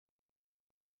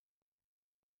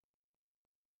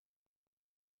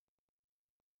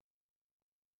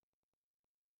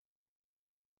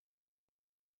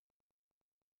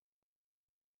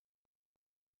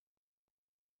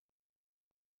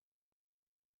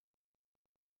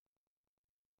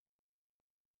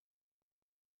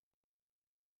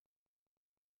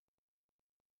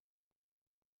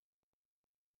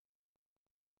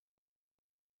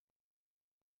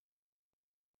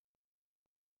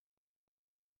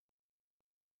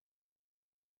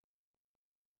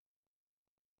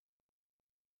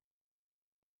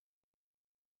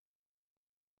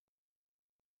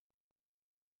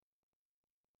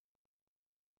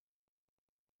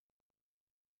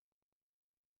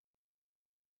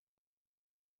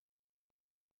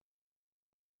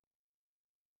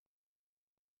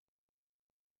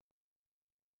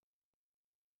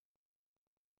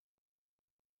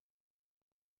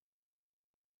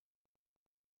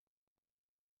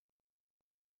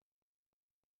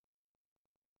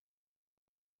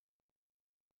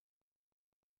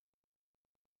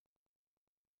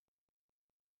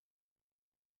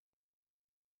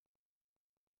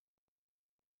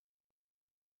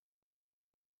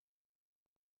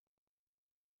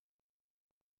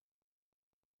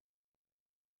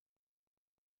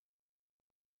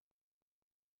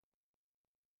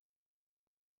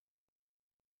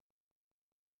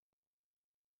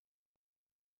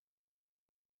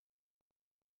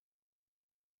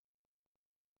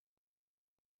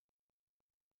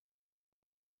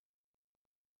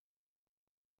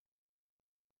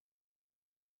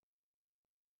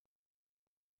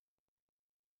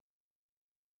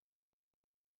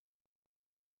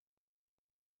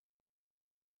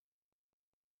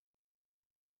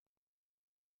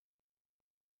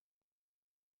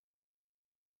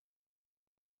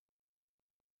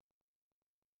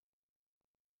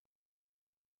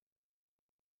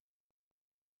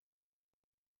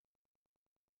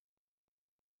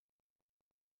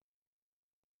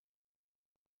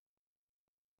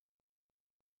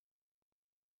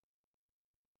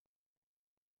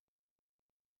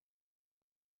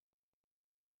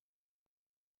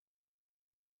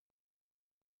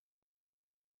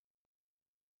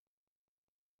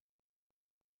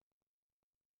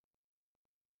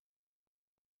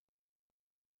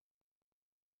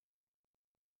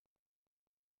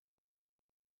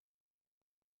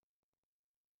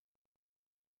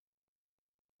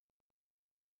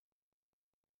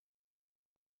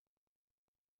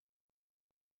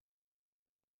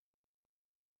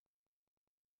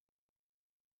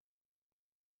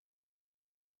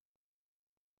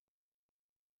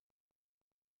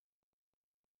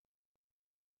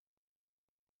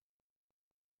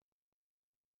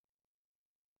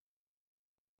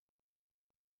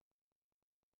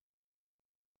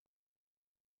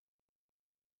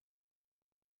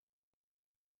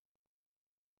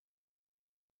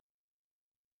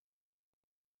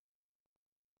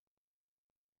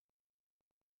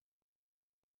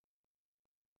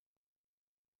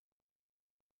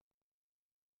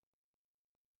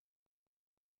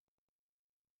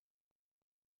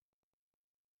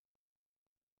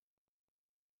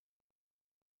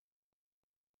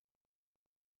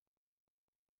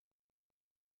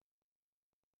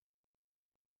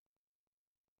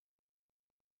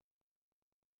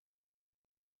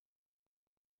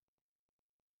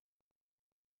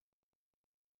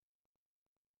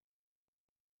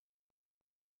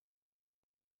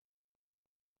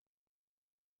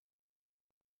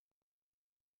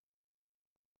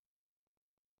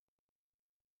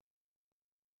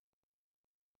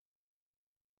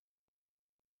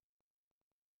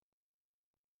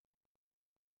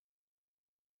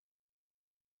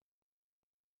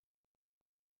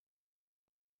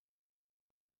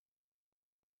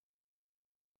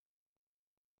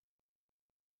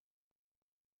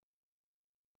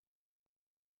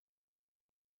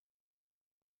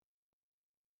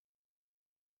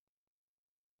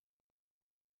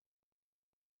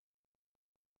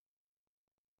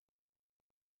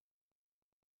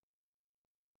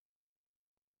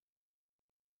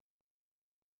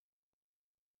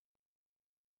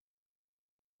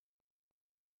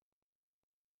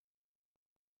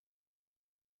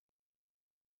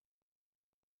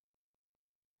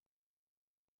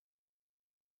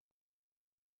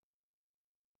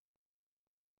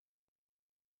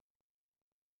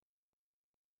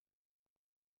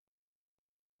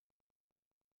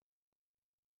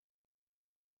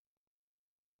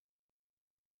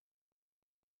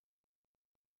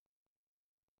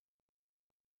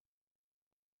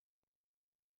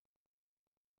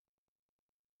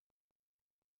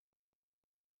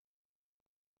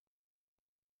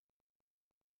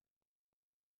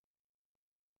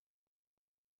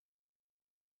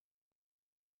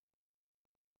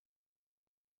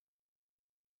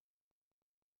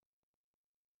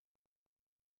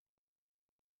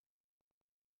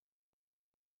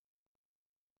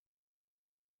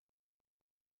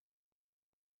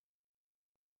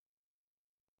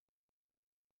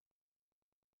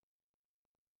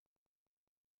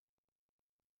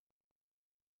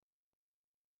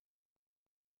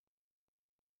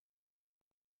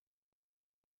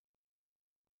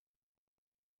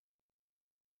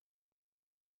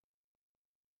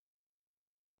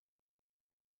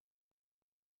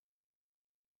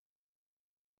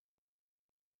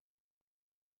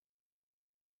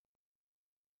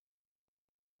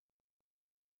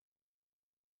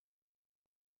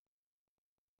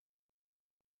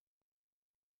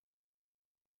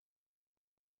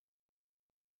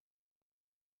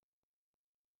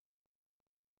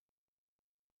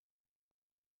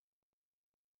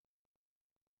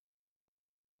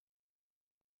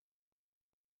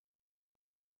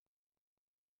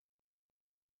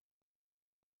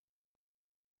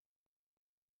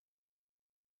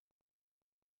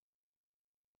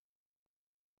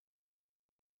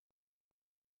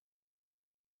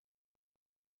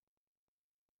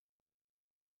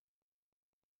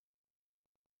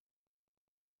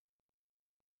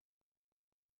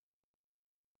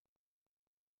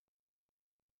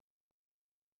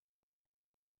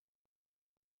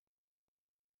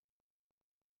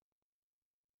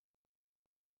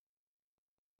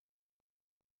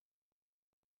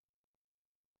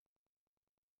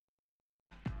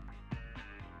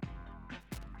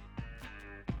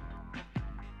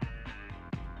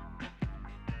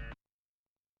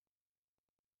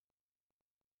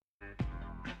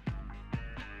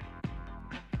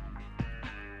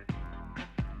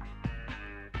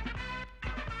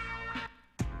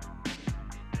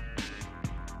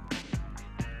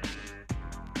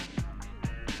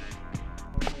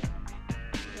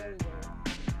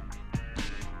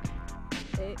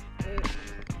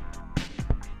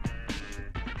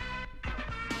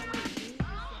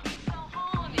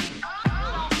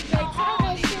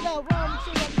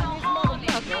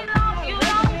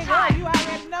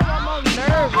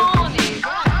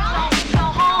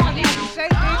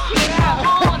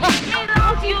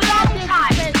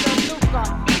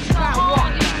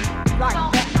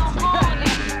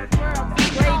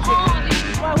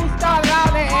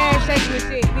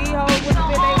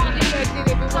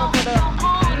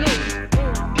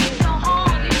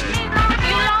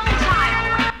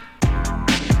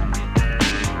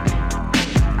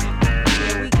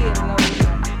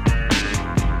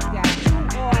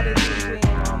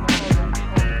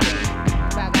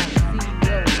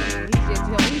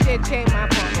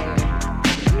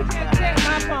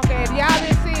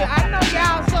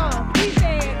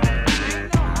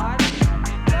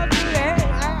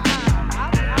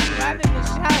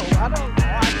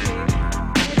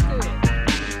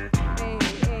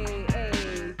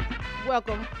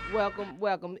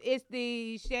welcome. It's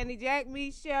the Shanny Jack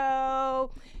Me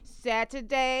Show.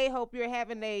 Saturday. Hope you're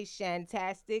having a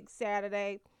fantastic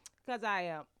Saturday. Cause I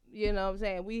am. You know what I'm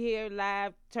saying? We here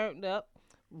live, turned up.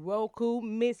 Roku,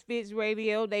 Misfits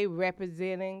Radio, they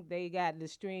representing. They got the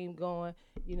stream going.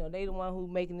 You know, they the one who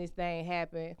making this thing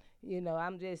happen. You know,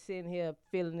 I'm just sitting here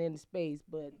filling in the space,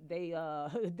 but they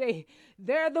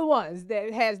they're the ones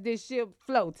that has this ship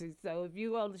floating. So if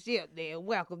you on the ship there,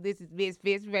 welcome. This is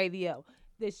Misfits Radio,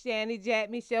 the Shanny Jack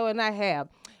Me Show, and I have,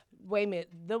 wait a minute,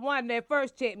 the one that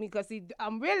first checked me, because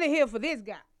I'm really here for this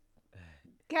guy.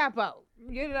 Capo.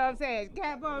 You know what I'm saying?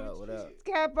 Capo. What up?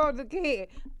 Capo the kid.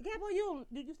 Capo,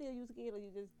 did you still use a kid or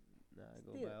you just? Nah, I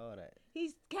go by all that.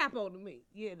 He's Capo to me.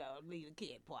 You know, leave the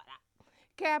kid part out.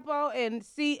 Capo and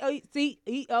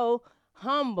CEO,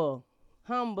 humble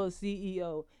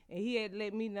CEO. And he had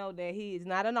let me know that he is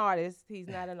not an artist. He's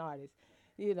not an artist.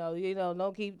 You know,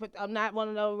 don't keep. I'm not one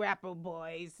of those rapper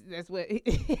boys. That's what.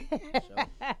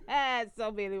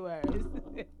 So many words.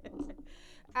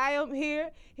 I am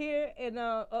here, and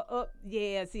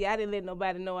yeah. See, I didn't let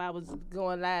nobody know I was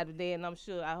going live today, and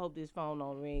I hope this phone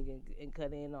don't ring and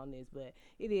cut in on this, but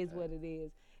it is what it is.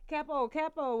 Capo,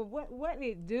 what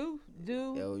it do,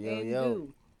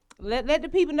 do. Let the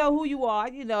people know who you are.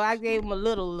 You know, I gave them a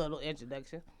little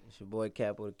introduction. It's your boy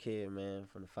Capo the Kid, man,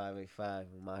 from the 585.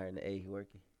 I'm out here in the A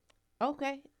working.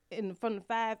 Okay, from the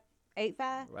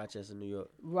 585. Rochester, New York.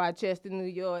 Rochester, New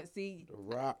York. See,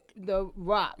 The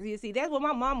Rock. You see, that's where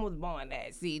my mom was born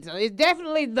at. See, so it's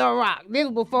definitely The Rock. This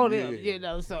was before them, you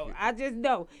know. So I just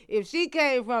know if she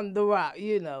came from The Rock,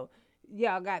 you know,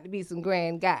 y'all got to be some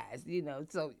grand guys, you know.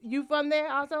 So you from there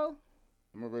also?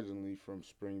 I'm originally from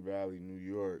Spring Valley, New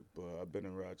York, but I've been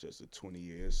in Rochester 20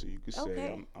 years, so you could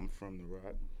say I'm from The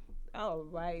Rock. All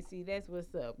right, see, that's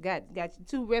what's up. Got you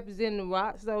two representing The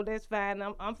Rock, so that's fine.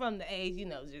 I'm from the A's, you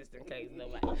know, just in case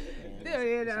nobody.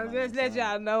 You know, just let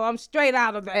y'all know I'm straight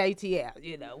out of the ATL,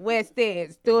 you know, West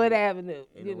End, Stewart Avenue,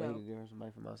 you know. Ain't no way you can grab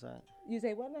somebody from outside. You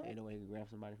say what now? Ain't no way you can grab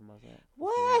somebody from outside.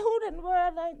 What? Who in the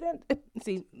world like that?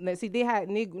 See, they how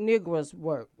Negroes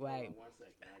work, right?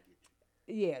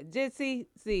 Yeah, just see.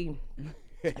 See,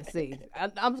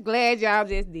 I'm glad y'all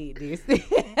just did this.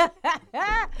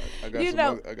 I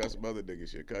got some other nigga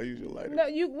shit. Can I use your lighter?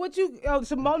 No,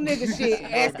 some more nigga shit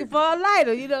asking for a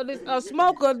lighter. You know, a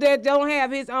smoker that don't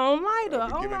have his own lighter.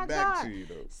 Oh my God.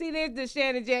 See, this the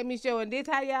Shannon Jack Me Show, and this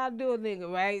how y'all do it, nigga,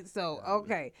 right? So,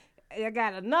 okay. I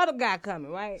got another guy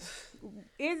coming, right?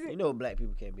 Is it? You know black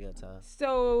people can't be on time.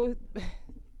 So,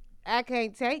 I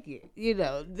can't take it, you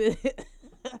know.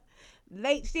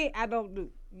 Late shit I don't do.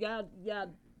 Y'all.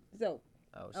 So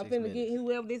I'm finna get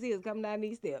whoever this is coming down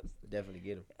these steps. Definitely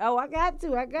get him. Oh, I got to,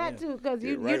 cause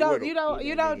you don't do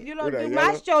my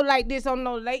yellow? show like this on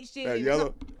no late shit. That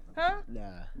yellow? Huh?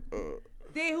 Nah.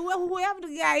 Then whoever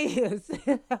the guy is,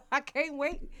 I can't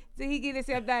wait till he get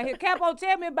himself down here. Capo,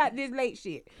 tell me about this late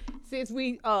shit. Since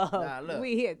we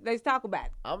we here, let's talk about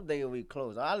it. I'm thinking we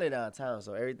close. I live downtown,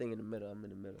 so everything in the middle. I'm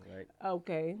in the middle, right?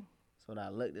 Okay. So when I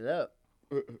looked it up,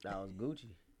 I was Gucci.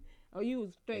 Oh, you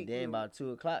was straight. And then about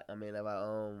 2 o'clock,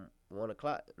 about 1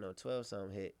 o'clock, 12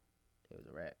 something hit. It was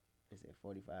a wrap. It said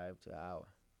 45 to an hour.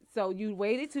 So you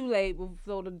waited too late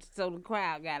so the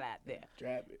crowd got out there.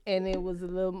 Trap it. And it was a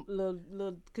little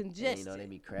congested. You know, they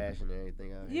be crashing and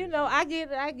everything out here. You know, I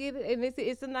get it. And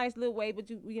it's a nice little way, but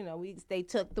you know, we stay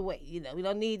tucked away. You know, we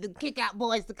don't need the kick out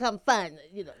boys to come fun.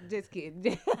 You know, just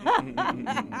kidding.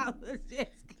 I was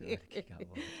just kidding.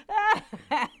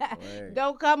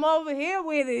 Don't come over here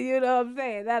with it, you know what I'm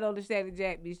saying? Not on the Shanny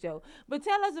Jack Me Show. But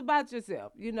tell us about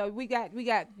yourself. You know, you got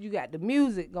the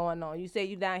music going on. You say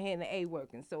you down here in the A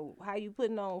working. So how you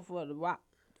putting on for the Rock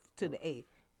to the A?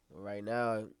 Right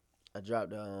now, I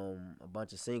dropped a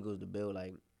bunch of singles to build,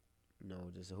 like, you know,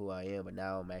 just who I am. But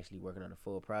now I'm actually working on a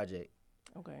full project.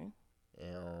 Okay.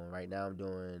 And right now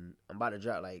I'm about to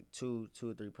drop like two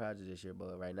or three projects this year.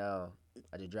 But right now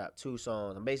I just dropped 2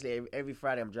 songs. I'm basically every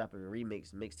Friday I'm dropping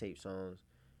mixtape songs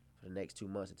for the next 2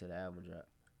 months until the album drop.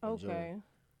 Okay. June.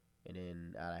 And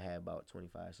then I have about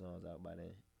 25 songs out by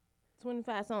then.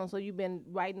 25 songs. So you been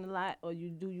writing a lot, or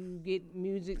do you get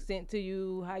music sent to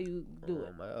you? How you do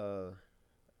it?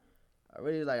 I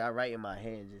really I write in my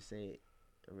head and just say it.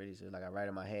 I really say I write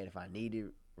in my head. If I need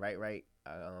it, write.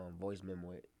 I voice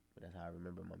memo it. But that's how I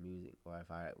remember my music. Or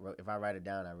if I write it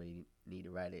down, I really need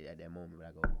to write it at that moment when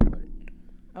I go record it.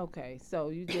 Okay, so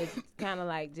you just kind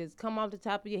of just come off the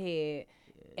top of your head.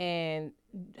 And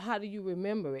how do you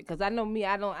remember it? Because I know me,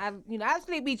 I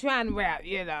still be trying to rap,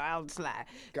 you know, I'll slide.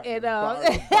 And, bars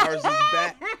is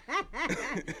back.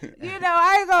 you know,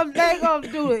 I ain't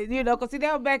gonna do it, you know, because see,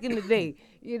 that was back in the day.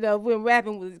 You know, when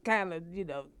rapping was kind of, you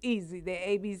know, easy, that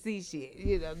ABC shit.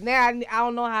 You know, now I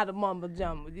don't know how to mumble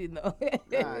jumble, you know.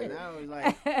 Now it's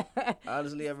like,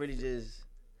 honestly, I really just,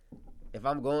 if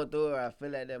I'm going through it or I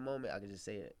feel at that moment, I can just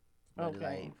say it. But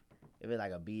Okay. Like, if it's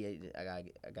like a beat, I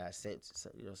got sent,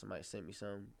 you know, somebody sent me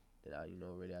something that I, you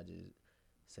know, really I just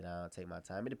sit down, take my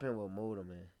time. It depends what mood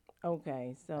I'm in.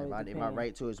 Okay, so If I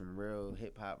write to it some real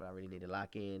hip hop, I really need to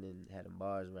lock in and have them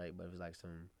bars right. But if it's like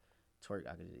some twerk,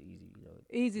 I could just easy, you know.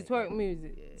 easy twerk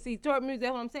music. Yeah. See, twerk music,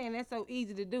 that's what I'm saying. That's so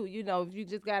easy to do. You know, if you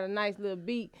just got a nice little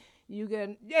beat, you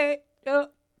can,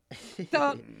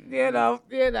 talk, you know.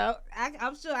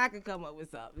 I'm sure I could come up with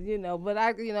something, you know. But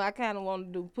I kind of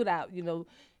want to put out, you know,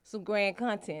 some grand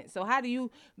content. So how do you,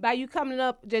 by you coming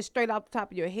up just straight off the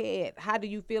top of your head, how do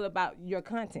you feel about your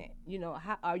content? You know,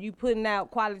 how are you putting out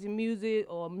quality music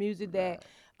or music that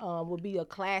would be a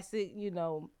classic, you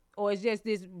know, or it's just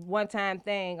this one-time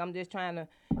thing? I'm just trying to,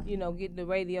 you know, get the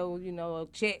radio, you know, a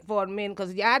check for a minute,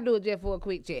 because I do it just for a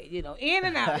quick check, you know, in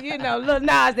and out, you know, Lil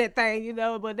Nas, that thing, you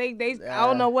know, but they I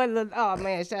don't know what, oh,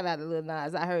 man, shout out to Lil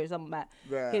Nas. I heard something about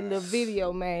his little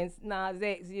video, man, Nas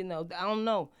X, you know, I don't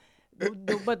know.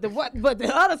 But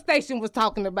the other station was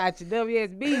talking about you,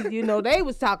 WSB. You know, they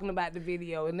was talking about the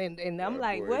video, and I'm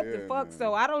like, what the fuck? Man.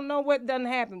 So I don't know what done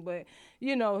happened, but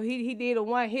you know, he did a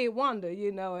one hit wonder,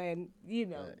 you know, and you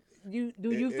know,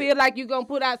 you feel like you gonna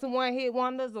put out some one hit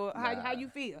wonders, or how you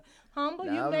feel? Humble,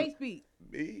 you may speak.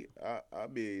 Me, I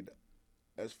mean,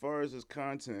 as far as his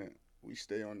content, we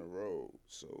stay on the road,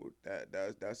 so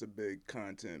that's a big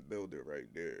content builder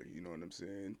right there. You know what I'm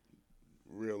saying?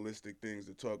 Realistic things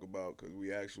to talk about, because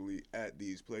we actually at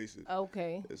these places.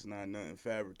 Okay. It's not nothing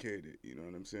fabricated. You know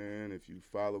what I'm saying? If you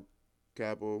follow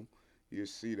Capo, you'll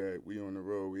see that we on the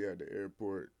road. We at the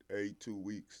airport every 2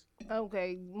 weeks.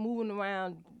 Okay, moving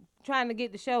around, trying to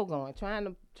get the show going,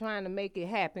 trying to make it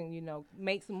happen. You know,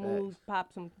 make some moves,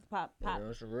 pop. You know,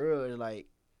 it's real. It's like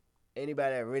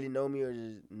anybody that really know me or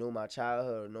just know my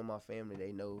childhood or know my family,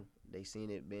 they seen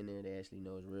it, been there. They actually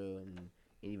know it's real. And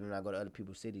even when I go to other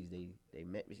people's cities, they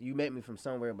met me. You met me from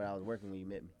somewhere, but I was working when you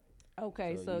met me.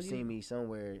 Okay, so you see me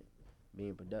somewhere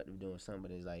being productive, doing something.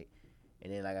 But it's like,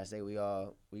 and then like I say, we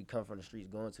come from the streets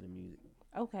going to the music.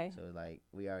 Okay. So like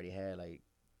we already had like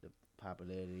the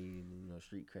popularity, you know,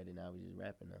 street credit. Now we just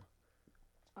rapping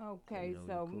now. Okay, you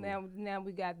know, so now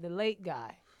we got the late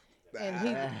guy, and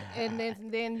he and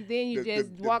then you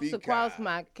just walks across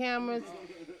my cameras.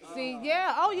 See,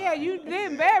 you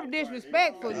been very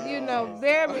disrespectful, you know,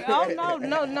 very,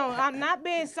 no, I'm not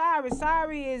being sorry.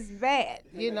 Sorry is bad,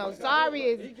 you know, sorry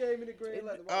is. He gave me the green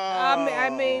light. I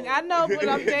mean, I know, but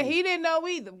I'm saying he didn't know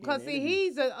either, because see,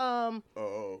 he's a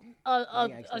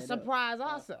surprise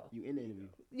also. You in the interview?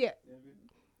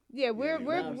 Yeah, we're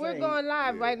going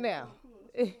live right now.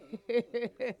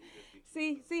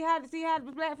 see how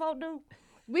the black folk do?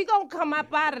 We gonna come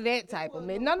up out of that type of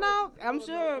man. No, I'm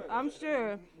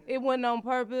sure it wasn't on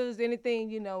purpose. Anything,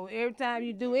 you know, every time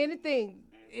you do anything,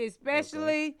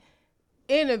 especially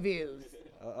interviews,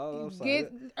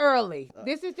 get early.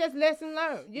 This is just lesson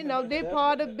learned. You know, this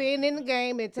part of being in the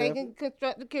game and taking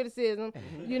constructive criticism.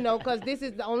 You know, because this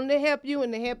is only to help you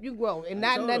and to help you grow, and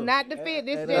not to fit.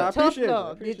 This is just tough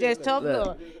love. It's just tough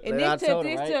love, and this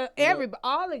to everybody,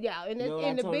 all of y'all in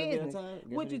the business.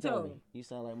 What you told me? You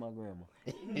sound like my grandma.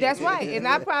 That's right, and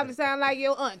I probably sound like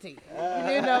your auntie.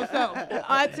 You know, so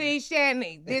Auntie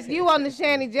Shani, you on the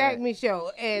Shani Jack Me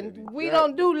show, and we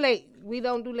don't do late.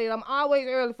 I'm always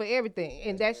early for everything,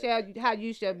 and that's how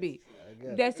you should be.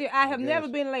 That's it. I have never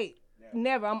been late.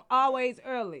 Never. I'm always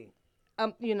early.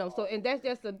 You know, so and that's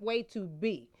just a way to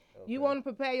be. Okay. You want to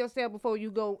prepare yourself before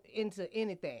you go into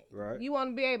anything. Right. You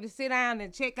want to be able to sit down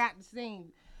and check out the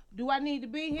scene. Do I need to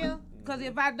be here? Because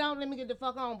if I don't, let me get the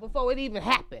fuck on before it even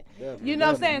happened. You know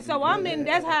what I'm saying? So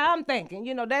that's how I'm thinking.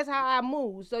 You know, that's how I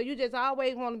move. So you just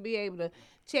always want to be able to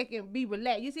check and be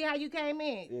relaxed. You see how you came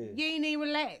in? Yeah. You ain't even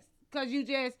relaxed because you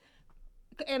just,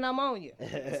 and I'm on you.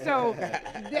 So,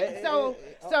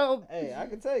 hey, I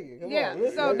can take it. Come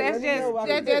on. So that's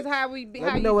just how we be.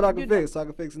 Let me know what I can fix so I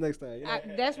can fix it next time. You know?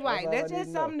 That's right. That's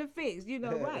just something to fix. You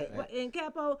know, right. And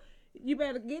Capo, you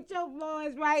better get your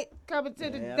boys right. Coming to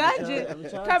the dungeon,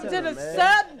 coming to the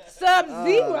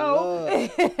sub-zero.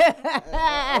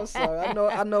 I'm sorry.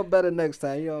 I know better next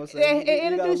time. You know what I'm saying?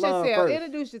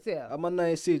 Introduce yourself. My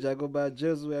name is CJ. I go by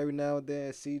Jizzle every now and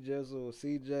then. C Jizzle or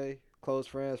CJ. Close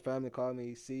friends, family call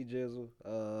me C Jizzle.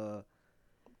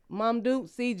 Mom Duke,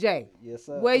 CJ. Yes,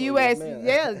 sir. Where you at?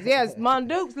 Yes. Mom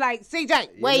Duke's like,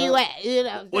 CJ, where you at? You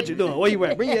know. What you doing? Where you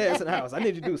at? Bring your ass in the house. I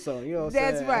need you to do something. You know what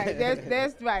I'm saying? That's right.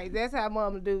 That's right. That's how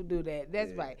Mama Duke do that.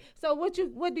 That's right. So what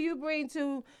do you bring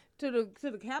to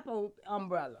to the Capo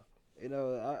umbrella? You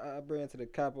know, I bring to the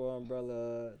Capo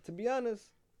umbrella. To be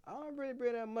honest, I don't really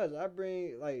bring that much. I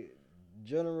bring like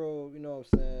general, you know what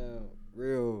I'm saying,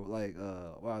 real like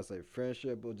what I say,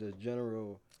 friendship or just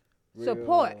general real,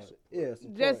 Support. Yeah,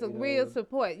 support. Just a you know? real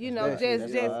support. You know, That's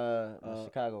just my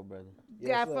Chicago brother. guy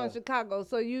Yes, from sir. Chicago.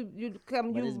 So you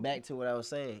come But it's you back to what I was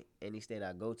saying. Any state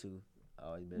I go to, I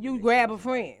always been. you grab a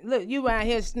friend. Look, you out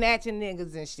here snatching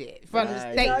niggas and shit from the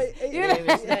Nah, states. yeah, You It know? ain't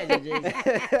even snatching,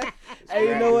 just- Hey,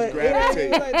 you know what? Gravitate.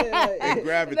 It ain't like that, They like,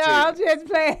 gravitate. No, I'm just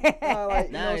playing. nah, like,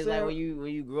 you know Nah, what it's I'm like saying?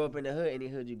 when you grow up in the hood, any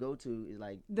hood you go to, it's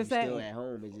like The you still same. at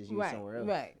home. It's just you Right, somewhere else.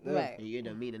 right, Yeah. right. And you end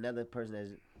up meeting another person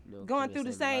that's Going through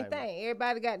the same environment. thing.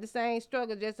 Everybody got the same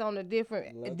struggle, just on a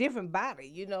different body.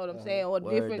 You know what I'm saying? Or Word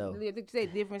different, though. like you say,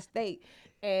 different state.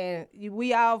 And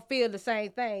we all feel the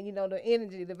same thing. You know, the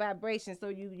energy, the vibration. So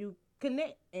you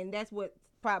connect, and that's what's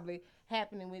probably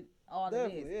happening with all of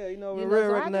Definitely, this. yeah, you know, You when know, real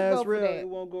so I can recognize go for real, that. it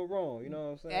won't go wrong. You know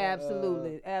what I'm saying?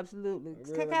 Absolutely, absolutely.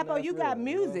 real Capo, recognize you got real,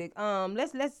 you know?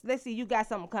 music. Let's see. You got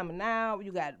something coming out.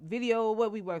 You got video.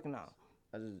 What we working on?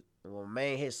 My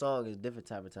main hit song is Different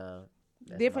Type of Time.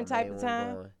 That's Different my Type main of one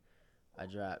Time? going. I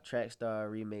dropped Track Star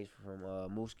remix from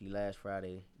Mooski last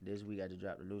Friday. This week I just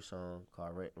dropped a new song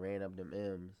called Ran Up Them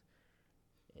M's.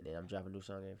 And then I'm dropping a new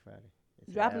song every Friday. It's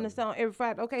an Dropping the album. song every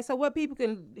Friday. Okay, so where people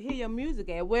can hear your music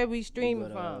at? Where we You streaming go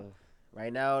to, from?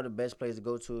 Right now, the best place to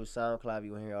go to is SoundCloud. If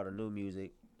you want to hear all the new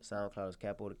music. SoundCloud is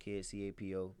Capo the Kid,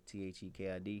 CAPO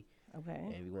THEKID. Okay.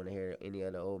 And if you want to hear any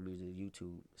other old music,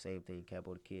 YouTube, same thing,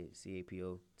 Capo the Kid,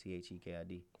 CAPO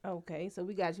THEKID. Okay, so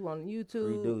we got you on Free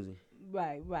YouTube. doozy.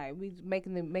 Right. We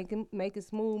making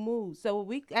smooth moves. So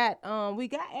we got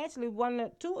actually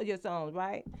two of your songs,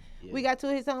 right? Yeah. We got two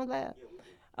of his songs left.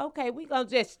 Okay, we gonna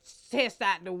just test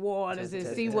out the waters and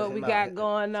see what we them got out.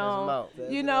 going Test 'em on. out.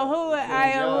 You know who I I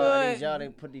am. need y'all to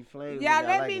put these flames. Yeah, in, I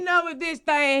let like me it. know if this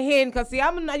thing hitting, cause see, I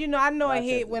know Nah, it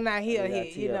hit test when it. I hear You it got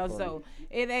hit, tee you up know. for So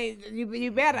it ain't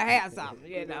you better have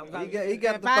something, you know. 'cause He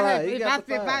got if the I fire, had- he if got I-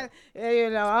 the if I- fire. you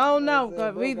know, I don't know, That's it,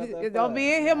 cause both we got that don't be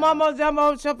fire. in here, mama,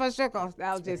 jumbo, shuffle.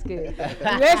 I was just kidding.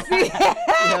 Let's see,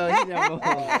 Yo, you never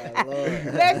Oh,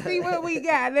 Lord. let's see what we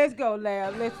got. Let's go,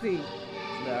 Lamb. Let's see.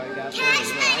 No, I ain't got flames.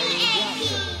 No, I ain't even dropped it.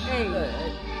 Hey. Look,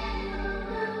 hey.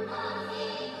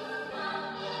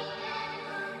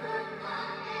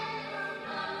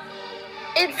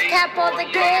 It's Capo the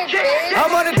Kid, bitch.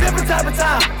 I'm on a different type of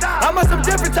time. I'm on some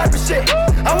different type of shit.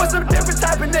 I'm on some different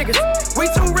type of niggas. We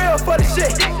too real for the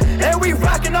shit. And we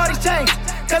rockin' all these chains.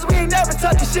 Cause we ain't never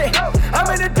touchin' shit. I'm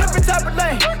in a different type of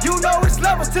lane. You know it's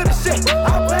levels to the shit.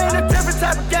 I'm playing a different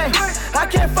type of game. I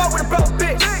can't fuck with a broke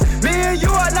bitch. Me and you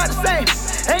are not the same.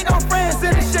 Ain't no friends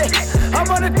in this shit. I'm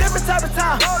on a different type of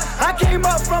time. I came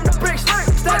up from the bricks.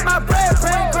 Stack my bread,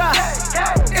 pray and cry.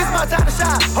 It's my time to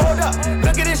shine. Hold up.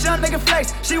 Look at this young nigga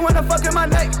flex. She wanna fuck in my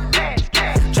neck.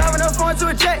 Driving up onto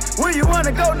a jet. Where you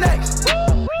wanna go next?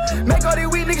 Make all these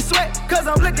weak niggas sweat. Cause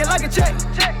I'm looking like a check.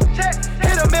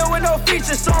 Hit a mill with no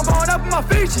features. So I'm going up in my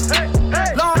features.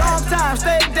 Long time.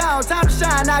 Stay down. Time to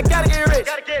shine. I gotta get rich.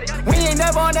 We ain't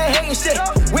never on that hating shit.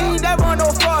 We ain't never on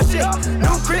no fraud shit.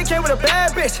 New crib came with a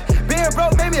bad bitch. Being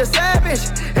broke made me a savage.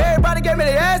 Everybody gave me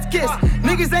their ass kissed.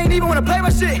 Niggas ain't even wanna play my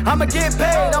shit. I'ma get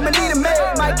paid, I'ma need a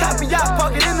maid. Might copy out,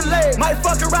 park it in the leg. Might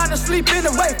fuck around and sleep in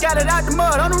the wake. Got it out the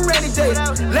mud on a rainy day.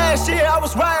 Last year I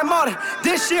was riding modern.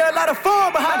 This year a lot of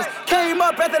fun behind us. Came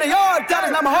up after the yard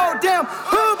dollars. Now my whole damn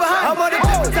hood behind me. I'm on a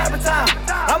different type of time.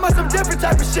 I'm on some different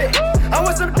type of shit. I'm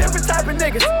on some different type of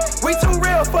niggas. We too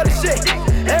real for the shit.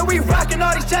 And we rockin'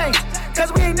 all these chains. Cause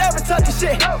we ain't never touchin'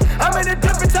 shit. I'm in a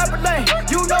different type of lane.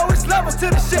 You know it's levels to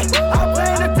the shit. I'm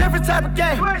playing a different type of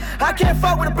game. I can't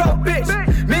fuck with a broke bitch.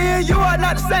 Me and you are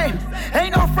not the same.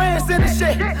 Ain't no friends in this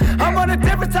shit. I'm on a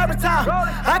different type of time.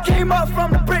 I came up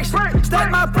from the bricks.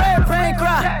 Stack my bread, pray and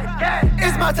cry.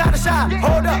 It's my time to shine.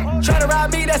 Hold up. Try to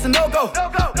ride me, that's a no-go.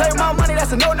 Play with my money,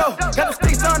 that's a no-no. Got them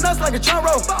sticks on us like a drum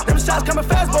roll. Them shots coming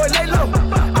fast, boy, lay low.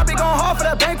 I be going hard for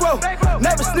that bankroll.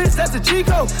 Never snitch, that's a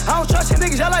G-code. I don't trust you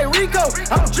niggas, y'all like Rico.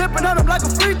 I'm dripping on them like a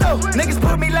free throw. Niggas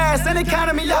put me last and they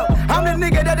counted me out. I'm the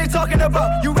nigga that they talking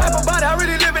about. You rap about it, I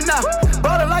really live it now.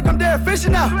 Ballin' like I'm there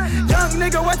fishing now. Young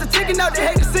nigga, what's the chicken out? They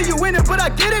hate to see you winning, but I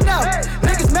get it now.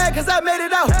 Niggas mad cause I made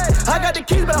it out. I got the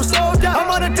keys, but I'm sold out. I'm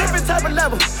on a different type of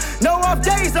level. No off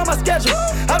days on my schedule.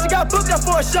 I just got booked up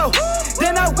for a show.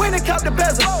 Then I went and copped the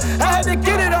bezel. I had to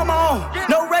get it on my own.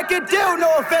 No record deal,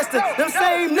 no investor. Them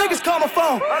same niggas call my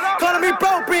phone. Calling me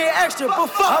broke, being extra, but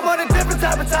fuck. I'm on a different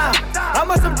type of time. I'm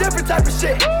on some different type of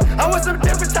shit. I'm with some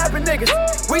different type of niggas.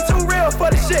 We too real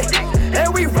for the shit.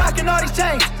 And we rockin' all these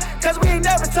chains. Cause we ain't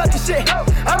never touchin' shit.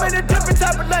 I'm in a different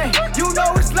type of lane. You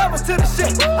know it's levels to the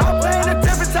shit. I'm playing a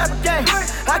different different type of game.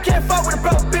 I can't fuck with a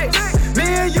broke bitch. Me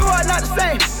and you are not the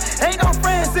same. Ain't no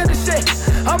friends in the shit.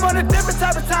 I'm on a different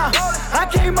type of time. I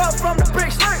came up from the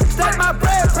bricks. Stack my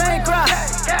bread, praying grind.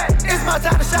 It's my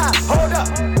time to shine. Hold up.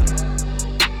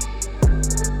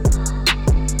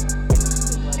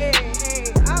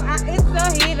 It's a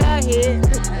hit.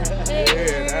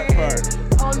 Yeah, that part.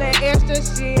 On that extra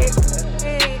shit.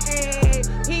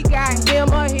 He got him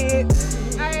a hit.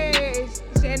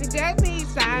 Shanny Jack me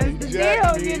signs the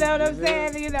deal. You know what I'm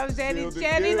saying? You know,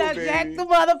 Shanny done jacked the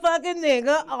motherfucking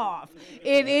nigga off.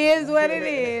 It is what it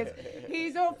is.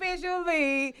 He's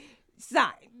officially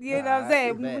signed. You know what I'm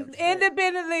saying?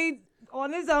 Independently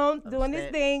on his own, doing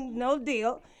his thing, no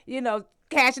deal. You know,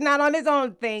 cashing out on his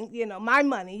own thing, you know, my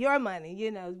money, your money,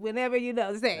 you know, whenever, you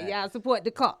know, say, y'all support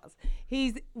the cause.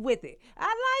 He's with it. I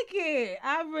like it.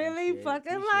 I really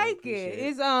fucking like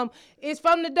it. It's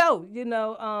from the dough, you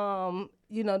know,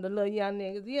 the little young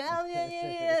niggas.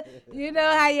 Yeah. You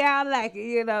know how y'all like it,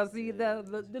 you know, see the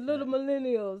little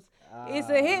millennials. It's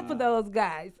a hit for those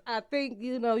guys. I think,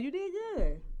 you know, you did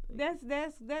good. That's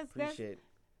Appreciate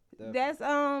it. that's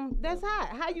hot.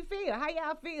 How you feel? How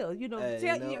y'all feel? You know,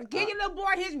 give your little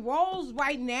boy his rolls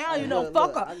right now. You know,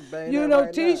 fucker. You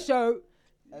know, T-shirt.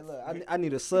 Hey, look, I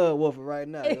need a subwoofer right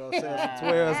now. You know what I'm saying? Some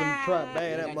 12s in the trunk,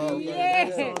 bang that motherfucker. Yeah,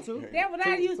 that's what I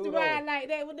used to ride like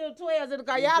that with them 12s in the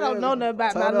car. Y'all don't know nothing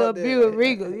about my little Buick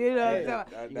Regal. You know,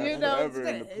 that's forever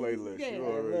in the playlist. You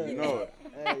already know it.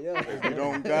 If you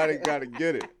don't got it, gotta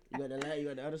get it. You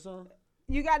got the other song?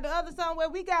 You got the other song where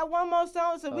we got one more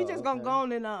song, so we just gonna go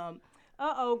on and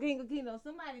King of Kino,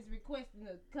 somebody's requesting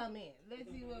to come in.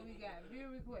 Let's see what we got. View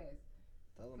request.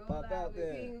 Pop out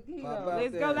there.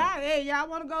 Let's go live. Hey, y'all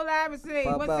want to go live and say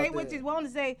what you want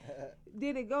to say?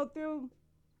 Did it go through?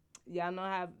 Y'all know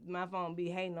how my phone be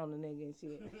hating on the nigga and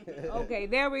shit. Okay,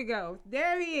 there we go.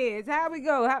 There he is. How we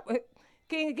go?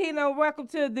 King of Kino, welcome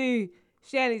to the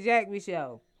Shanny Jack Me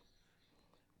Show.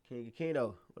 King of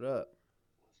Kino, what up?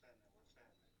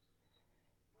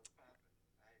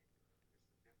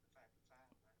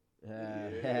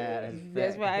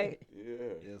 That's right.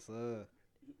 Yeah. Yes, sir.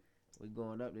 We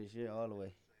going up this year all the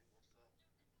way.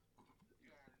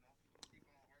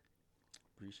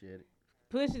 Appreciate it.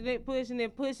 Pushing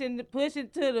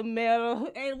to the middle.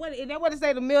 Hey, what they want to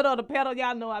say, the middle or the pedal?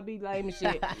 Y'all know I be lame and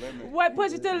shit. What,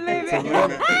 push it to the limit?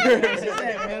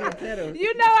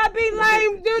 You know I be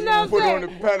lame. You know what I'm saying? On the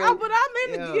pedal. Oh, but I'm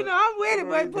in the, you know, I'm with it,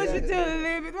 but push it to the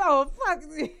limit. Oh, fuck.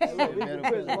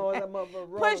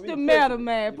 Push the metal,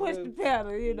 man. Push the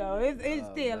pedal, you know. It's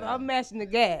still, man. I'm mashing the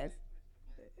gas.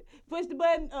 Push the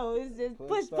button. Oh, it's just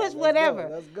push whatever.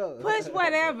 Let's go. Push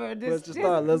whatever. Push the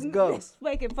start. Let's go. Just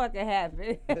make it fucking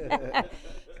happen.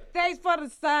 Thanks for the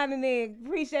signing in.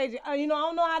 Appreciate you. You know, I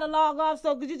don't know how to log off,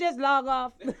 so could you just log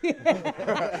off?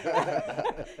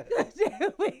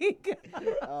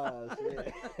 Oh,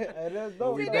 shit. Hey, that's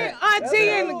dope. See, that auntie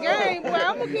in the game, boy.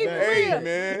 I'm going to keep it real.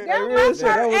 Man. That's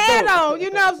my first add-on. You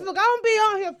know, so look, I don't be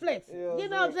on here flexing. You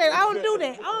know what I'm saying? I don't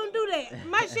do that.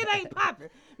 My shit ain't popping.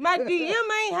 My DM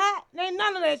ain't hot. Ain't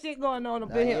none of that shit going on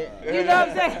up in here. You know what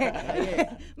I'm saying?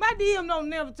 My DM don't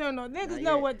never turn on. Niggas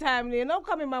know what time it is. Don't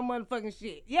come in my motherfucking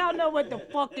shit. Y'all know what the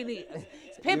fuck it is.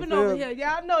 It's pimping over here.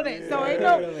 Y'all know that. So ain't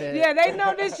no, they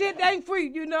know this shit ain't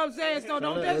free. You know what I'm saying? So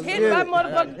don't just hit my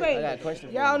motherfucking page. I got a question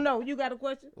for Y'all you. know. You got a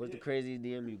question? What's the craziest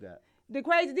DM you got? The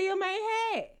crazy DM ain't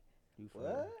had.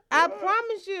 What? I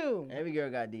promise you. Every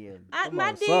girl got DM.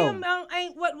 My DM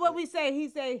ain't what we say. He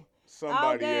say, all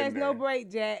Somebody gas, in there. no break,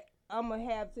 Jack. I'm going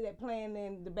to have to that playing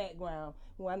in the background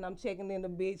when I'm checking in the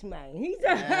bitch, man. He's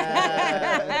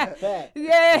Fact.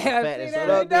 yeah. Fact. See, you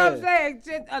know what I'm saying?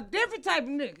 Just a different type of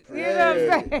nigga. You know what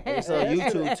I'm saying? It's on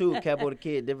YouTube too. Capo the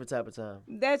Kid, different type of time.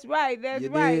 That's right. You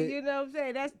Right. dig? You know what I'm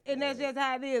saying? That's just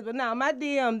how it is. But now my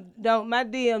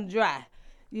DM dry.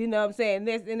 You know what I'm saying?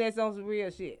 That's on some real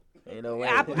shit. Ain't no way.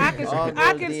 I All can girls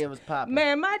DMs popping.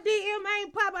 Man, my DM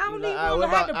ain't popping. I don't even know what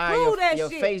how about to prove that your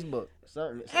shit. Facebook?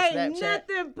 Something. Ain't Snapchat.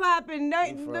 nothing popping.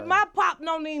 My pop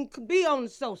don't even be on the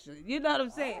social. You know what I'm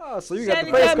saying? Oh, so you got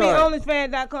the face card.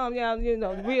 OnlyFans.com, y'all, you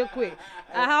know, real quick.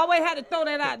 I always had to throw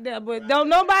that out there, but don't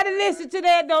nobody listen to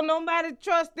that. Don't nobody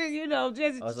trust it, you know,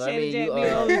 just Shanny Jack me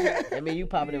on. I mean, you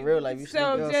popping in real life. You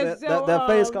So sneaking. just that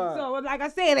face card. So like I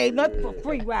said, ain't nothing for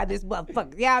free around this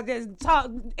motherfucker. Y'all just talk.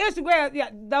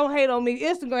 Instagram, don't hate on me.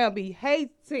 Instagram be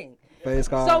hating. Face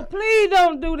card. So please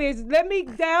don't do this. Let me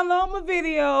download my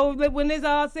video when it's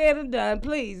all said and done.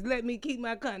 Please let me keep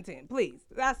my content. Please.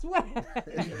 I swear.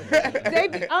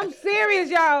 I'm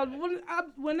serious, y'all.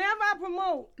 Whenever I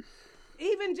promote,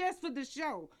 even just for the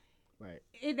show, Right.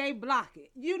 they block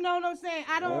it. You know what I'm saying?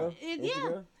 I don't.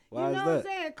 Why you know is what I'm that?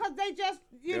 saying? Cause they just,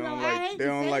 They don't I like hate they to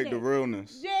don't say like that. the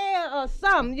realness. Yeah, or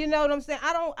something. You know what I'm saying?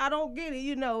 I don't get it.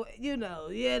 You know.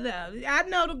 I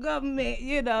know the government.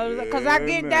 Cause I Yeah,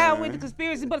 get down with the man.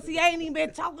 conspiracy, but see, I ain't even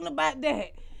been talking about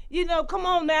that. Come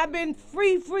on now. I've been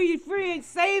free,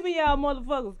 saving y'all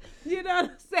motherfuckers. You know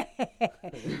what I'm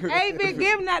saying? I ain't been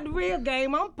giving out the real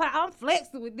game. I'm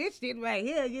flexing with this shit right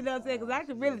here. You know what I'm saying? Cause I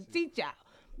can really teach y'all.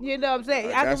 You know what I'm saying?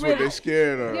 I That's can what really, they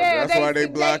scared of. yeah, That's why they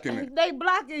blocking it. They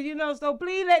blocking, so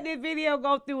please let this video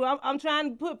go through. I'm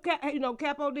trying to put,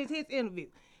 Capo his interview.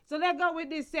 So let's go with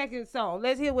this second song.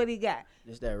 Let's hear what he got.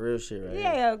 This that real shit right here.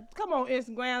 Yeah, come on,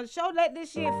 Instagram. Let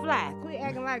this shit fly. Quit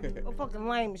acting like a fucking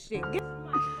lame shit. Get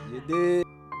You did.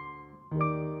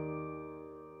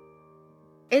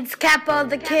 It's Capo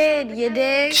the Kid, you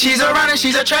dig? She's a runner,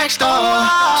 she's a track star.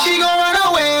 She gon' run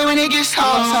away when it gets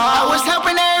hard. I was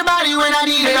helping everybody when I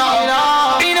needed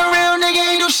all. Being a real nigga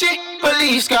ain't do shit,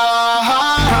 believe scars.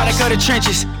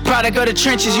 Product of the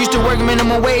trenches. Used to work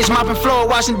minimum wage, mopping floor,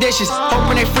 washing dishes.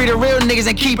 Hoping they free the real niggas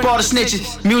and keep all the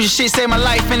snitches. Music shit saved my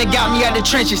life and it got me out the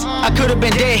trenches. I could've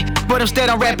been dead, but instead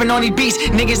I'm rapping on these beats.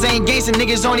 Niggas ain't gangsta,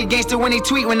 niggas only gangsta when they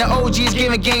tweet. When the OGs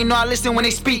giving game, no I listen when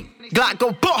they speak. Glock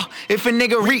go boh if a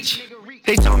nigga reach.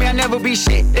 They told me I never be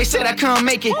shit. They said I couldn't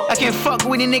make it. I can't fuck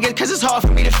with these niggas cause it's hard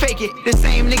for me to fake it. The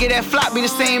same nigga that flop be the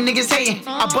same niggas hating.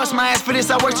 I bust my ass for this,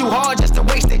 I work too hard just to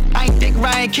waste it. I ain't dick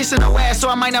riding, kissing no ass, so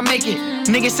I might not make it.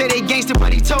 Niggas say they gangster,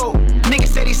 but he told. Niggas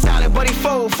said he solid, but he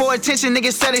fold. For attention,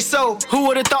 niggas said they sold. Who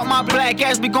would've thought my black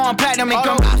ass be going platinum and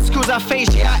come obstacles I face?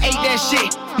 Yeah, I ate that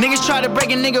shit. Niggas try to break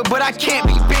a nigga, but I can't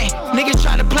be bent. Niggas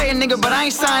try to play a nigga, but I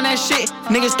ain't sign that shit.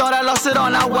 Niggas thought I lost it all,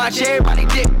 now watch everybody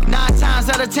dip. 9 times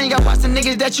out of 10, y'all watch the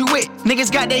niggas that you with.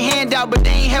 Niggas got their hand out, but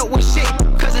they ain't help with shit.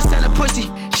 Cause it's selling pussy,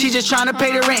 she just tryna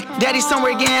pay the rent. Daddy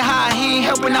somewhere getting high, he ain't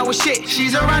helping out with shit.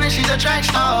 She's a runner, she's a track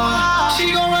star.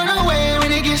 She gon' run away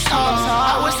when it gets hard.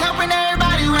 I was helping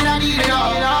everybody when I needed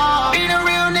all. Being a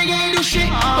real nigga ain't do shit,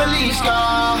 but leave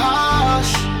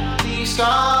scars. Leave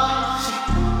scars.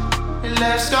 It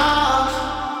left scars.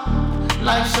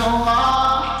 Life so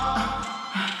hard.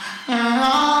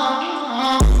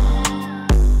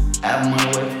 Out of my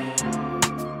way.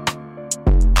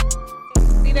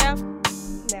 See that?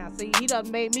 Now, see, he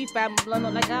done made me fat and blunt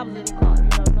up like I was in the car. You know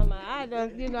what I'm talking about?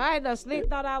 I done slick,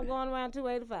 thought I was going around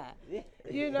 285.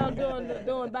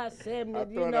 Doing about 70, I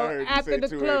thought I heard you after say the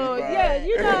club.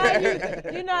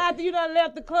 285. Yeah, after you done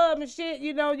left the club and shit,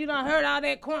 you done heard all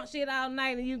that crunk shit all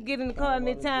night and you get in the car and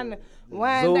it's time to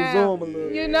wind down. Zoom a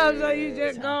little. So you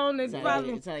just gone and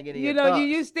probably, trying to get in your thoughts.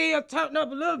 you still turned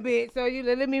up a little bit. So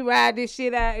let me ride this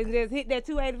shit out and just hit that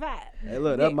 285. Hey,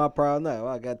 look, that's my problem now.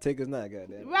 I got tickets now,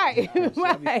 goddamn. Right, I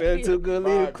be right. feeling too good,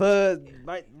 leave the club,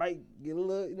 might get a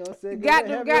little, you know what I'm saying? Got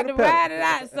to ride it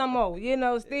out some more,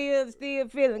 still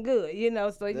feeling good,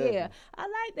 so yeah, I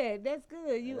like that. That's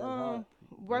good. You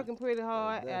working pretty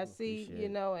hard. I see,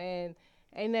 and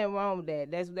ain't nothing wrong with that.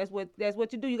 That's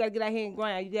what you do. You gotta get out here and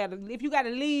grind. If you gotta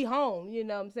leave home, you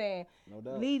know what I'm saying? No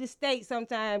doubt. Leave the state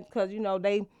sometimes because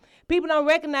people don't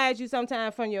recognize you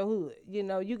sometimes from your hood.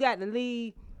 You got to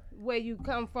leave where you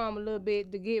come from a little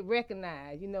bit to get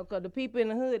recognized, because the people in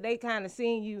the hood, they kind of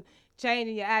seen you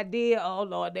changing your idea. Oh,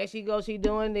 Lord, there she goes, she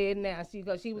doing this now. She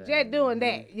was just doing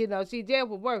that, she just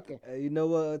was working. Hey, you know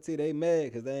what, T? They mad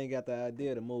because they ain't got the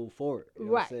idea to move forward. You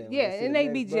know Right, what I'm saying? When yeah, see and the they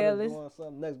next be brother jealous. doing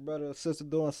something, next brother or sister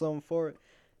doing something for it,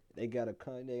 they gotta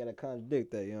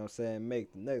contradict that, you know what I'm saying?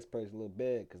 Make the next person look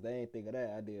bad because they ain't think of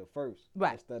that idea first.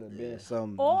 Right. Instead of being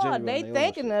something Or genuine they on their own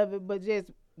thinking shit. of it, but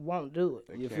just won't do it.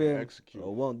 They You can't feel me? execute.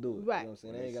 Or won't do it. Right. You know what I'm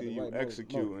saying? They They ain't got see the you right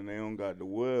execute and they don't got the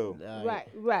will. Right.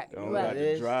 They don't got the It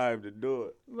is. drive to do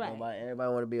it. Right.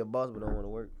 Everybody want to be a boss, but don't want to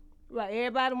work. Right.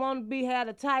 Everybody want to have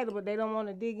a title, but they don't want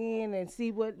to dig in and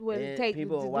see what it takes to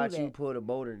People do will watch that. you pull the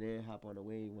boulder, then hop on the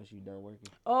wave once you done working.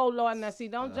 Oh, Lord, now see,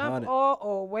 don't jump. 100.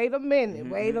 Oh, wait a minute.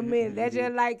 Wait a minute. That's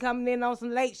just like coming in on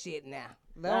some late shit now.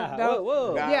 Don't.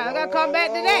 Whoa. Yeah, I gotta come back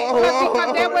to that.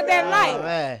 Cause that's what that's like.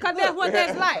 man. Cause that's what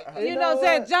that's like. You know what I'm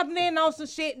saying? Jumping in on some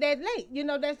shit that's late.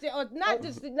 That's it. Or not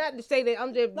to say that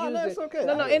I'm just No, using. that's okay.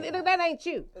 No, and that ain't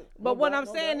you. But what I'm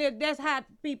no saying doubt. is that's how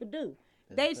people do.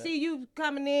 They see you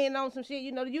coming in on some shit,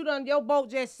 your boat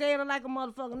just sailing like a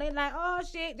motherfucker. And they like, oh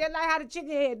shit, just like how the chicken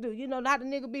head do. How the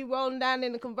nigga be rolling down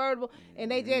in the convertible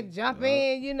and they just jump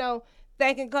in,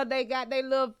 thinking cause they got their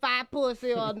little fire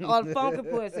pussy or funky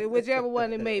pussy, whichever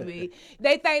one it may be.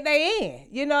 They think they in,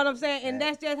 you know what I'm saying? And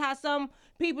that's just how some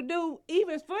people do,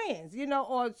 even friends,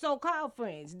 or so-called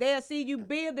friends. They'll see you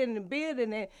building and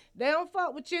they don't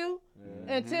fuck with you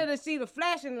until they see the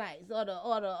flashing lights or the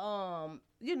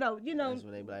That's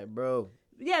when they be like, bro.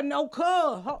 yeah, no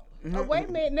cuz. Oh, wait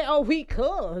a minute. Now, we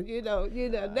could.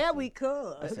 Now we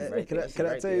could. Right Can there.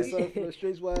 I Right tell you there. something from the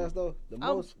streets wise though?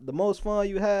 Oh. The most fun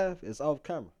you have is off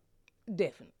camera.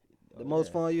 Definitely. The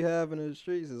most fun you have in the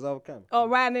streets is off camera. Or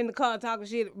riding in the car talking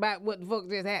shit about what the fuck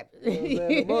just happened. You know what I'm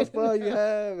saying? The most fun you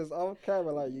have is off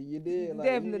camera, like you did. Like,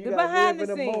 Definitely. You The gotta behind live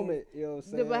the in the scenes. moment. You know what I'm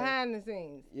saying? The behind the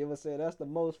scenes. You ever say that's the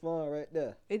most fun right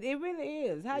there? It really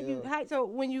is. Yeah. So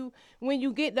when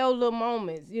you get those little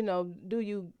moments, do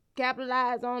you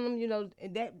capitalize on them?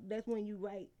 And that's when you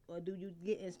write, or do you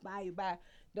get inspired by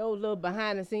those little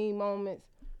behind the scene moments?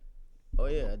 Oh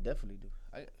yeah, I definitely do.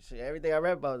 Everything I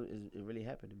rap about it really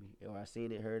happened to me, or I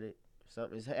seen it, heard it.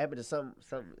 Something it's happened to something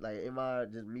like in my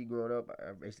just me growing up.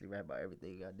 I basically rap about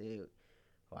everything I did,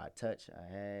 or I touched,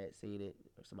 I had seen it,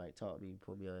 or somebody taught me,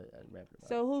 put me on, I rapping about.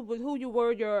 So who you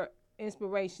were your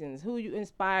inspirations? Who you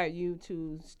inspired you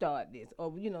to start this?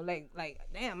 Or like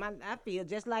damn, I feel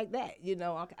just like that.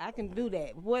 I can do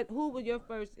that. Who was your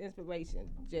first inspiration?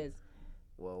 Just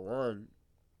Well, one,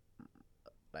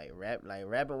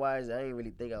 rapping wise, I didn't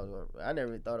really think I never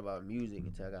really thought about music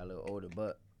until I got a little older.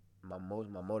 But my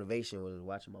motivation was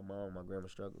watching my mom, and my grandma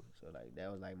struggle. So like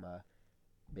that was like my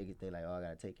biggest thing. Like, oh, I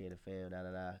gotta take care of the fam, da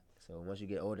da da. So once you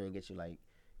get older and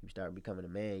you start becoming a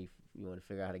man, you want to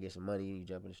figure out how to get some money. You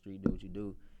jump in the street, do what you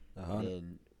do. And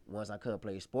then once I couldn't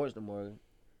play sports no more,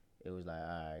 it was like, all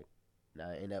right.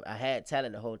 Now I had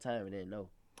talent the whole time and didn't know.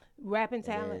 rapping And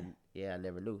talent. then, yeah, I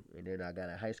never knew. And then I got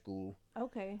in high school.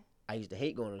 Okay. I used to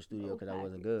hate going to the studio because I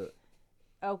wasn't good.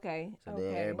 Okay. So okay.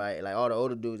 then everybody, like all the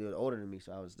older dudes, they were older than me,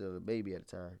 so I was still a baby at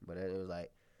the time. But it was like,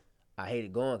 I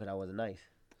hated going because I wasn't nice.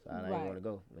 So I didn't Right. want to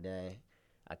go. But then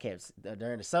I kept,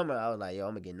 during the summer, I was like, yo,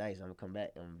 I'm going to get nice. I'm going to come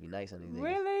back. I'm going to be nice on these niggas.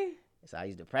 Really? So I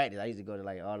used to practice. I used to go to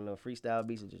like all the little freestyle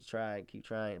beats and just try and keep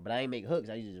trying. But I ain't make hooks.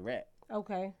 I used to just rap.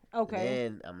 Okay. And Okay.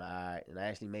 then I'm like, all right. And I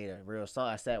actually made a real song.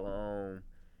 I sat with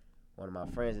one of my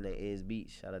friends in the Iz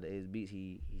Beats. Shout out to Iz Beats.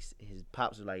 His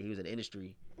pops was like, he was in the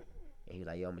industry. And he was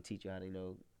like, yo, I'm going to teach you how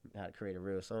to, how to create a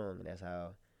real song. And that's how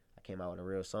I came out with a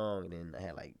real song. And then I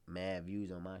had like mad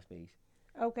views on MySpace.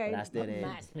 Okay. But I still didn't.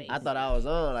 MySpace. I thought I was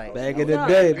on like. Back I in was- the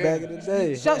day, back in the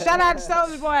day. Shout out to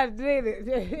Soulja Boy that did it.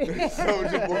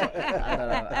 Soulja Boy.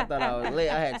 I thought I was lit.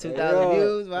 I had 2,000 Yo.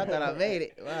 views, but I thought I made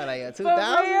it. Wow, like For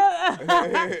 2,000.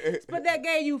 real? But that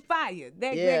gave you fire.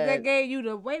 Yeah. That gave you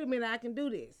the wait a minute, I can do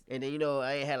this. And then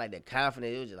I ain't had like the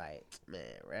confidence. It was just like, man,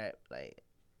 rap, like,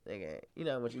 nigga, you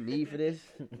know what you need for this.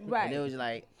 Right. And it was just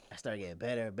like I started getting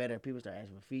better and better. People started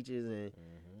asking for features, and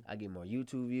I get more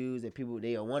YouTube views, and people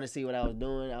they want to see what I was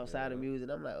doing outside of music.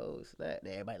 And I'm like, oh snap!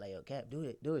 And everybody like, yo, Cap, do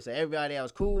it. So everybody that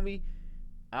was cool with me,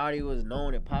 I already was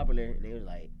known and popular, and they was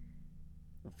like,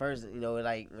 first,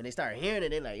 like when they started hearing it,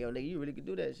 they like, yo, nigga, you really could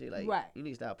do that shit. Like, Right. you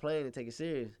need to stop playing and take it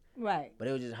serious. Right. But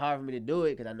it was just hard for me to do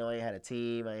it because I know I ain't had a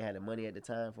team, I ain't had the money at the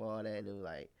time for all that, and it was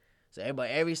like, so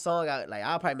every song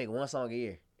I'll probably make one song a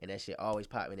year, and that shit always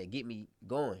pop and it get me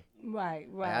going. Right.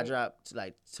 Like, Right. I dropped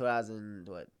like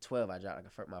 2012. I dropped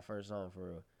like my first song for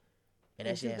real, and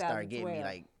In that shit had started getting me 2012.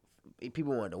 like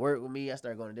people wanted to work with me. I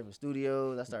started going to different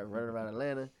studios. I started running around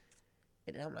Atlanta,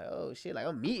 and then I'm like, oh shit, like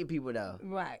I'm meeting people now.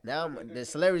 Right. Now the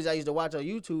celebrities I used to watch on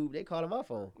YouTube, they calling my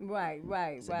phone. Right.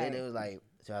 Right. So right. then it was like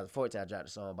 2014. I dropped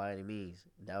the song By Any Means.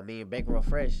 Now me and Bankroll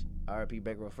Fresh, R.I.P.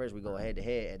 Bankroll Fresh, we going head to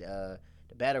head at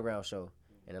the Battleground show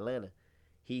in Atlanta.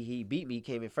 He beat me. He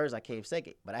came in first. I came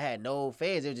second. But I had no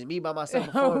fans. It was just me by myself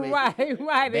performing.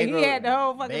 right. And he had the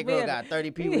whole fucking Bankroll building. got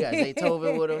 30 people. We got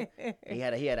Zaytoven with him. He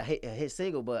had a hit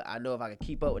single. But I know if I could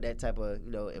keep up with that type of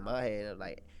in my head, I'm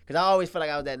like, because I always felt like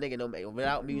I was that nigga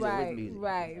without music, right, with music.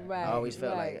 Right. I always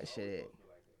felt like shit.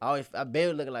 I've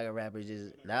been looking like a rapper.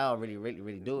 Just now I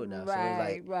really do it now. So it's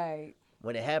like Right.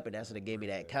 when it happened, that's when it gave me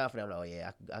that confidence. I'm like, oh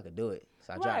yeah, I could do it.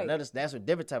 So I dropped Right. another. That's when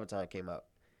Different Type of Time came out,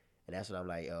 and that's when I'm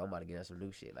like, yo, I'm about to get on some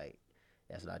new shit. Like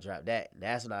that's when I dropped that. And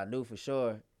that's when I knew for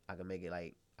sure I could make it.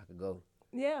 Like I could go.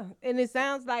 Yeah, and it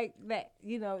sounds like that.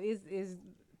 Is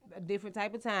a different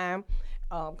type of time.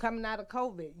 Coming out of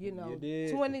COVID, You did.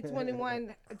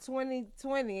 2021,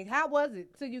 2020. How was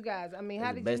it to you guys? I mean, how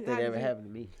It's the did best you? thing how that did ever you- happened to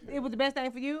me. It was the best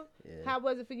thing for you. Yeah. How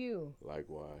was it for you?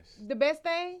 Likewise. The best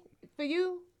thing for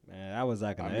you? Man, I was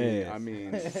like an I ass.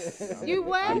 mean, You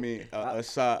what? I mean,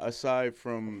 aside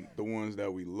from the ones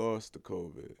that we lost to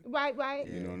COVID, Right.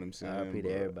 you know what I'm saying? R.I.P. to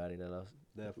But, everybody that lost.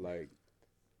 like,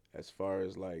 as far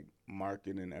as like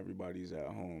marketing, everybody's at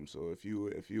home. So if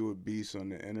you a beast on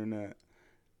the internet,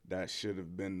 that should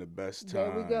have been the best There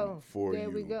we time go. for There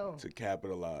you we go. to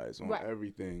capitalize on Right.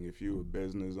 everything. If you a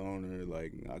business owner,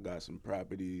 like I got some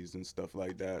properties and stuff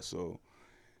like that, so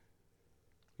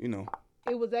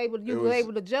it was able you It were was-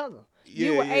 able to juggle.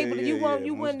 You Yeah, were yeah, able to yeah, you won't yeah,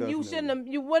 you most wouldn't you definitely. shouldn't have,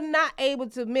 you were not able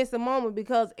to miss a moment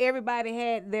because everybody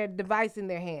had their device in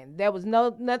their hand. There was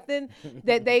nothing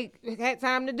that they had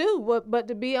time to do but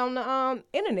to be on the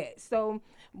internet. So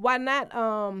why not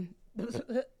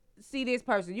see this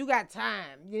person? You got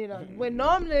time, you know. When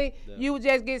normally you would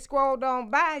just get scrolled on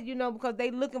by, you know, because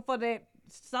they looking for that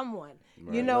someone, you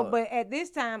Right. know. But at this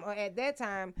time or at that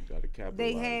time, Gotta capitalize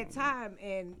they on had that. time.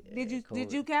 And did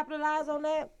COVID. you capitalize on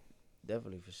that?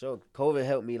 Definitely, for sure. COVID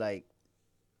helped me, like,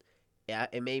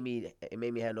 it made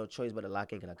me have no choice but to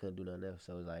lock in because I couldn't do nothing else.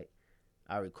 So it was like,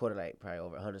 I recorded like probably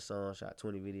over 100 songs, shot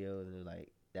 20 videos, and it was like,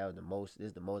 that was the most, this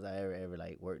is the most I ever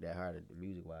like worked that hard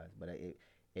music wise. But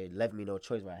it left me no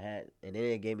choice but I had, and then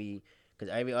it gave me,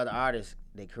 because every other artist,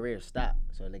 their career stopped,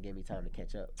 so it gave me time to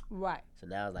catch up. Right. So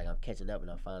now it's like I'm catching up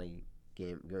and I'm finally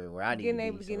getting where I need Getting to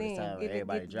able be. to So get it's in, time when get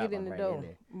everybody drop, in I'm the right door. in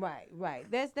there. Right.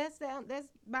 That's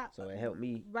about So it helped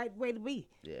me. right way to be.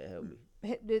 Yeah, it helped me.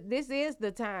 This is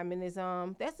the time, and it's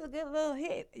that's a good little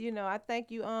hit. You know, I think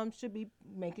you should be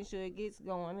making sure it gets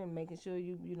going and making sure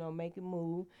you know make it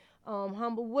move.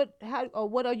 Humble,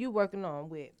 what are you working on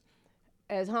with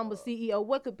as Humble CEO?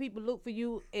 What could people look for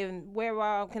you, and where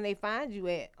all can they find you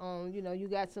at? You know, you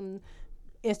got some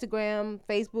Instagram,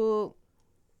 Facebook.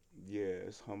 Yeah,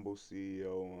 it's Humble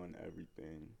CEO on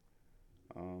everything.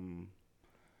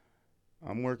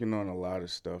 I'm working on a lot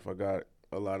of stuff. I got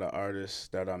a lot of artists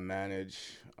that I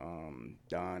manage.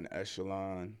 Don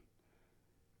Echelon.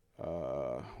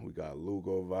 We got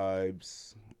Lugo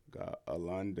Vibes. Got A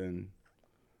London.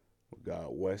 We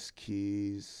got West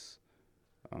Keys.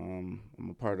 I'm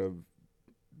a part of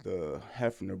the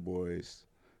Hefner Boys.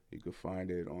 You can find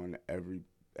it on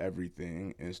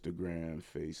everything, Instagram,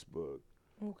 Facebook.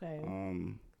 Okay.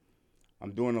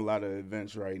 I'm doing a lot of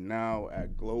events right now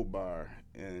at Glow Bar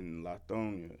in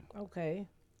Latonia. Okay.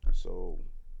 So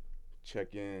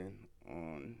check in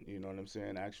on, you know what I'm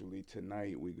saying? Actually,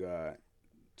 tonight we got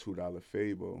 $2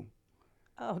 Fabo.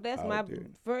 Oh, that's out my there.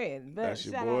 friend. But That's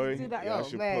your shout boy? Out to $2. Y'all Oh,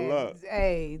 should man. pull up.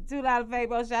 Hey, $2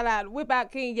 Fabo, shout out. Whip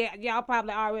Out King. Yeah, y'all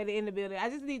probably already in the building. I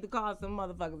just need to call some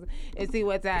motherfuckers and see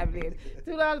what time it is.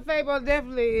 $2 Fabo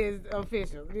definitely is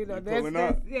official. You know, You that's pulling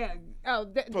up? yeah. Oh,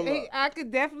 Pull up. I could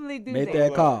definitely do Make that.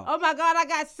 that call. Oh my God, I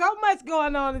got so much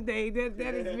going on today. That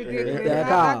is ridiculous. that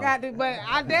I call. got to, but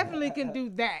I definitely can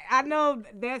do that. I know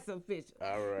that's official.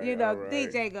 All right, You know, all right.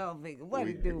 DJ go figure. What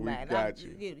We- it do, we man? got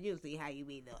you. You see how you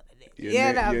be doing it. Your,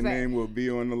 Yeah, know what your I'm saying? name will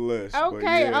be on the list. but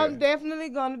Okay, yeah. I'm definitely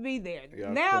gonna be there. Y'all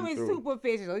Now come it's through. super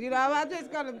official. You know, I'm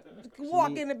just gonna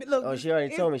walk in the look. Oh, she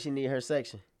already told me she need her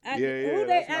section. Yeah, Who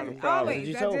that's they, not a I problem. always,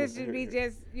 You I told just me. should be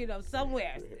just, you know,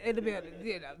 somewhere in the building,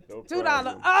 you know. No $2.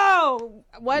 problem. Oh,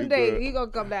 one You day good. he gonna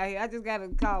come down here. I just gotta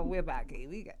call Whip Out King.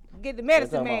 We got get the You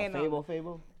medicine talking man about on.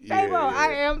 Fabo? Fabo, I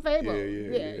am Fabo.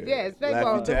 Yeah. Yes, Laffy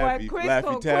Fabo. The Taffy- one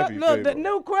Crystal, Laffy Taffy look, the Fabo.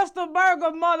 new Crystal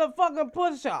Burger motherfucking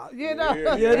pusher. You know.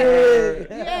 Yeah. You did.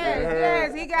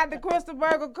 Yes, he got the Crystal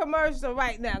Burger commercial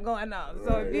right now going on.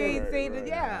 So if you ain't Right, seen right. it,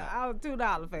 yeah, I'll $2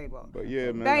 Fabo. But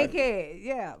yeah, man. Bankhead,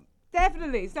 yeah.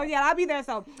 Definitely. So yeah, I'll be there.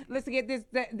 So let's get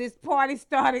this party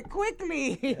started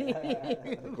quickly.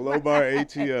 Glow Bar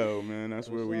ATL, man. That's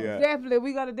where we at. Definitely,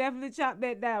 we're gonna definitely chop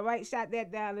that down, right? Shot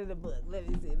that down in the book. Let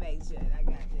me see, make sure I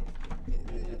got this.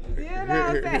 You know what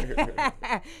I'm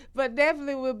saying? But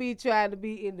definitely we'll be trying to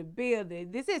be in the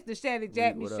building. This is the Shannon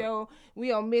Jackman what up? Show.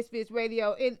 We on Misfits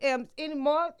Radio. Anything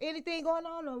going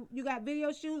on? Or you got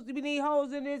video shoots? Do we need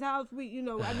hoes in this house? I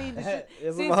need to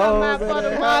There's send some something out hoes in for the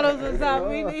there. models or something.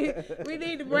 We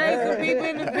need to bring some people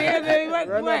in the building. Run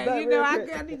that What? back You know, real I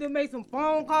quick. need to make some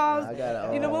phone calls. I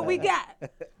gotta, You know what we got?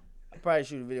 I probably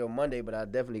shoot a video Monday, but I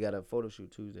definitely got a photo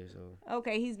shoot Tuesday. So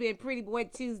Okay, he's been Pretty Boy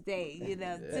Tuesday, you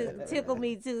know, Tickle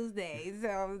Me Tuesday.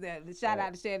 So shout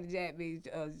out to Shannon Jackman,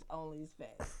 only his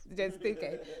fast. Just in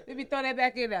case. Let me throw that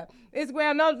back in there.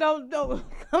 Instagram, no.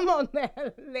 Come on now.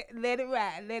 Let it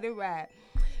ride.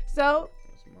 So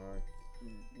that's mine.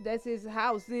 that's his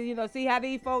house. You know, see how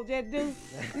these folks just do?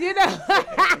 You know,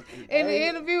 in the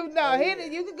interview,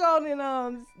 you can go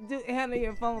and handle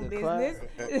your phone The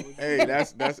business. Hey,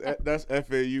 that's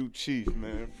FAU Chief,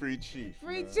 man. Free Chief.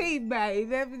 Free man. cheap,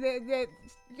 babe.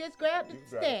 Just grab the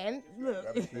stand.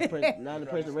 Look. Now the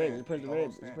press the red. Just press the red.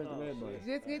 Just press the red button.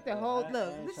 Just get the whole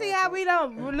look. You see how we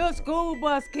don't little school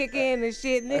bus kick in and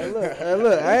shit, nigga. Hey,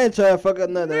 look, I ain't trying to fuck up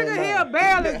nothing. Nigga here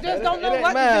barely just don't know It ain't what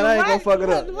to do. mine, I ain't gonna fuck it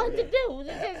up. What to do?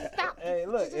 Just stop. Hey,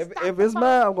 look, Just if stop it's the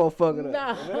mine, I'm gonna fuck it up.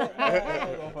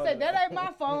 Nah. Say that ain't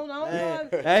my phone. I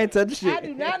don't know. I ain't touching I shit.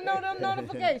 do not know them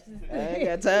notifications. I ain't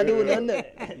got time to do nothing.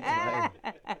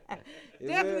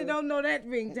 Definitely don't know that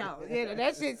ringtone. You know,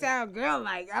 that shit sound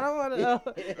girl-like. I don't want to.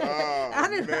 Oh, I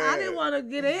didn't man. want to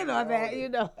get in on that. You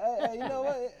know. Hey, you know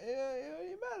what?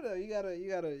 You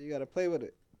better. You gotta play with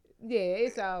it. Yeah,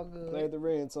 it's all Play good. the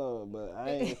ringtone, but I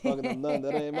ain't fucking up none.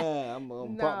 That ain't mine. I'm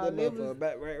gonna pop that No, it motherfucker was-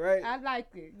 back right. I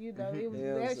liked it. You know, it was,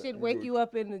 Yeah, that it's- shit wake you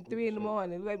up in the 3 in the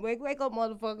morning. Wake up,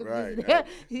 motherfucker.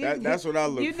 Right. That's what I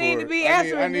look you for. need to be I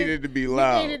answering. needed to be You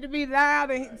loud. needed to be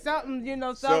loud and something, you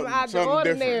know, something Something- out the something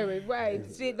ordinary. Right.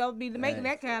 Shit, don't be making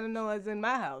that kind of noise in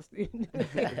my house.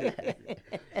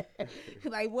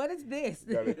 Like, what is this?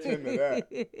 Gotta tend to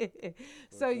that.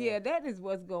 So, yeah, that is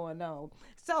what's going on.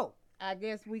 So, I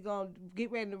guess we going to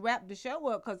get ready to wrap the show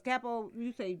up because, Capo,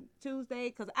 you say Tuesday?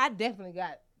 Because I definitely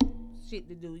got shit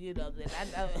to do, you know.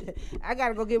 I got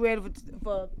to go get ready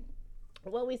for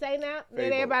what we say now. Let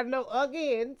Fable. everybody know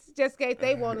again, just in case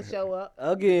they want to show up.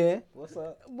 Again. What's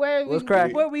up? Where What's we,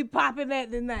 cracking? where we popping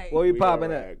at tonight? Where we We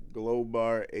popping are at? Glow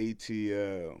Bar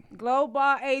ATL. Glow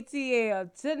Bar ATL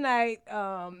tonight.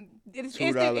 It's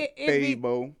 $2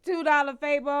 Fabo. $2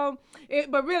 Fabo.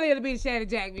 But really it'll be the Shannon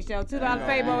Jackman show. $2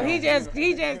 Fabo. He just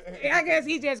I guess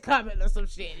he just coming or some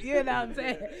shit. You know what I'm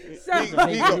saying?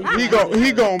 So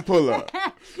He gonna pull up.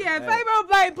 yeah, Fabo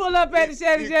might pull up at the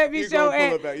Shannon Jackman he show. gonna pull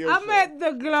And up at your I'm show. at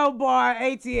the Glow Bar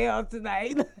ATL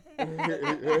tonight.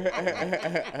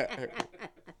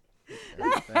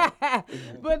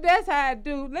 But that's how I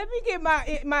do. Let me get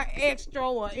my extra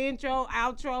or intro,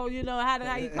 outro. You know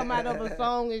how you come out of a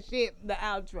song and shit. The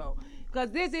outro.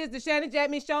 Because this is the Shannon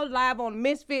Jackman Show live on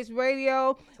Misfits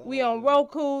Radio. We on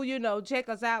Roku. You know, check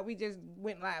us out. We just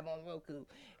went live on Roku.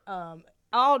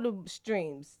 All the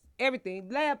streams, everything.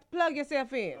 Plug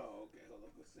yourself in.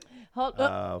 Hold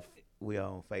up. We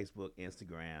on Facebook,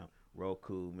 Instagram,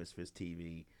 Roku, Misfits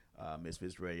TV,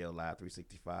 Misfits Radio Live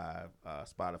 365,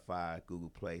 Spotify, Google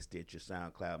Play, Stitcher,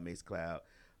 SoundCloud, Mixcloud,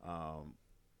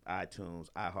 iTunes,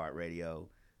 iHeartRadio,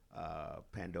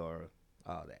 Pandora,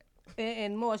 all that.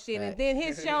 And more shit. And then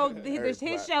his show,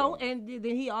 his show, platform. and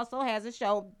then he also has a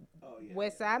show,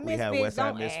 Westside We Misfits. have Westside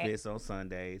Don't act. Misfits on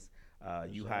Sundays,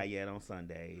 You High Yet on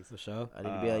Sundays. For sure. I need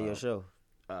to be on your show.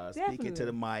 Speaking to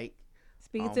the mic.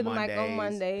 Speaking on to the mic on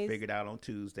Mondays. Figured Out on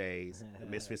Tuesdays.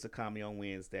 Misfits of Comedy on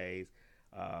Wednesdays.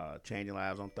 Changing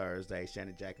Lives on Thursday.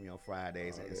 Shannon Jackman on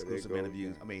Fridays. And there exclusive they go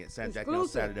interviews. again. I mean, Shannon Jackman on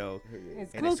Exclusive. Saturdays. And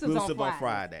Exclusives exclusive on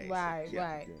Fridays. Fridays. Right,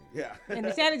 Yeah. right. Yeah. And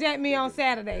the Shannon Jack me on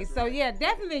Saturday. So yeah,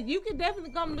 definitely you can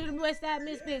definitely come to the Westside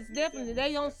Misfits. Definitely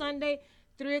they on Sunday,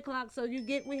 3:00. So you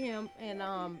get with him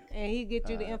and he get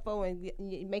you the info and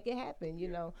make it happen. You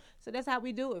know. So that's how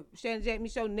we do it. Shannon Jack me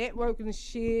show networking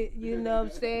shit. You know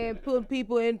what I'm saying? Putting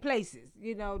people in places.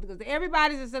 You know because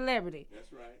everybody's a celebrity.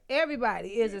 That's right. Everybody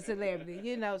is a celebrity.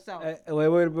 You know so. Hey,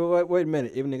 wait a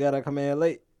minute. Even the guy that come in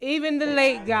late. Even the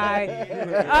late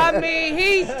guy. I mean,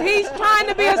 he's trying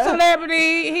to be a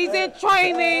celebrity. He's in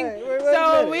training. Wait a So,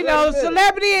 minute, you wait know, a minute.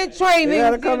 celebrity in training. You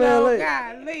gotta You come in know, late.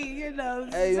 golly, you know.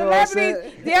 Hey, you know what I'm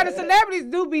Celebrities, saying? yeah, the celebrities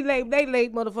do be late. They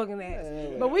late motherfucking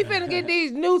ass. But we finna get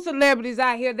these new celebrities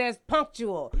out here that's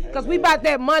punctual. Because we about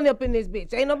that money up in this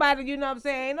bitch. Ain't nobody, you know what I'm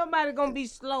saying? Ain't nobody gonna be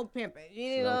slow pimping.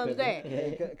 You know what I'm saying?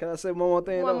 Hey, can I say one more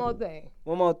thing? One though? more thing.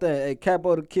 One more thing. Hey,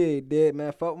 Capo the Kid dead,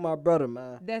 man. Fuck with my brother,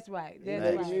 man. That's right. He That's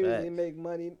make Facts, right. music, facts. he make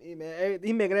money,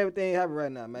 he making everything happen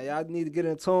right now, man. Y'all need to get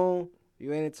in tune.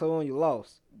 You ain't in tune, you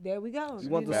lost. There we go. You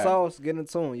want the know. sauce, get in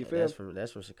tune. You feel?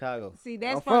 That's from Chicago. See,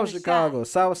 that's I'm from the Chicago, shop.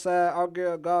 Southside,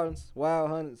 Outgirl Gardens, Wild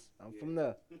Hunters. I'm from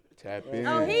there. Tap in.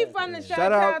 Oh, he from the Shout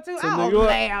Shout out out too. to Oh, New York.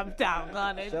 damn,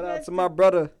 doggone it. Shout out to my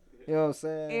brother. You know what I'm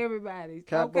saying? Everybody.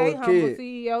 Capo Okay, the humble Kid.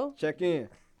 CEO. Check in.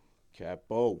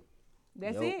 Capo.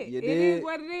 That's Yo, it. you It did. is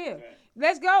what it is.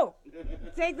 Let's go.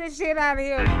 Take this shit out of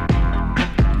here.